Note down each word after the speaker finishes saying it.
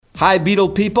Hi,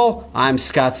 Beatle people. I'm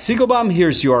Scott Siegelbaum.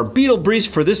 Here's your Beatle Brief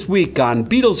for this week on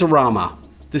Beatles-orama.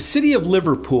 The city of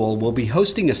Liverpool will be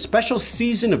hosting a special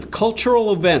season of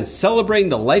cultural events celebrating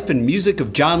the life and music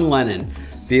of John Lennon.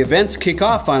 The events kick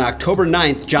off on October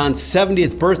 9th, John's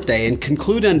 70th birthday, and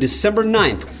conclude on December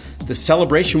 9th. The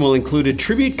celebration will include a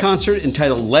tribute concert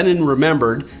entitled Lennon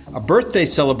Remembered, a birthday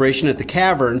celebration at the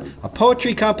Cavern, a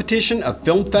poetry competition, a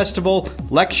film festival,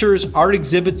 lectures, art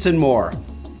exhibits, and more.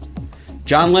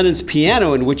 John Lennon's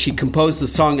piano, in which he composed the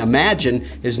song Imagine,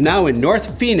 is now in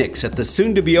North Phoenix at the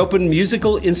soon-to-be-open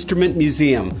Musical Instrument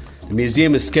Museum. The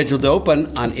museum is scheduled to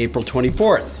open on April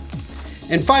 24th.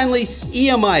 And finally,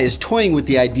 EMI is toying with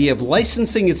the idea of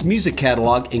licensing its music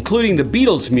catalog, including the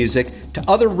Beatles' music, to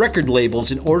other record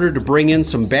labels in order to bring in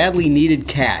some badly needed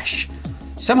cash.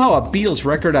 Somehow a Beatles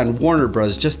record on Warner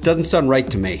Bros. Just doesn't sound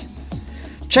right to me.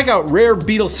 Check out rare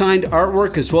Beatles-signed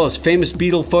artwork as well as famous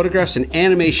Beatle photographs and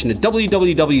animation at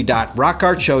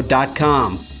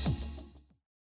www.rockartshow.com.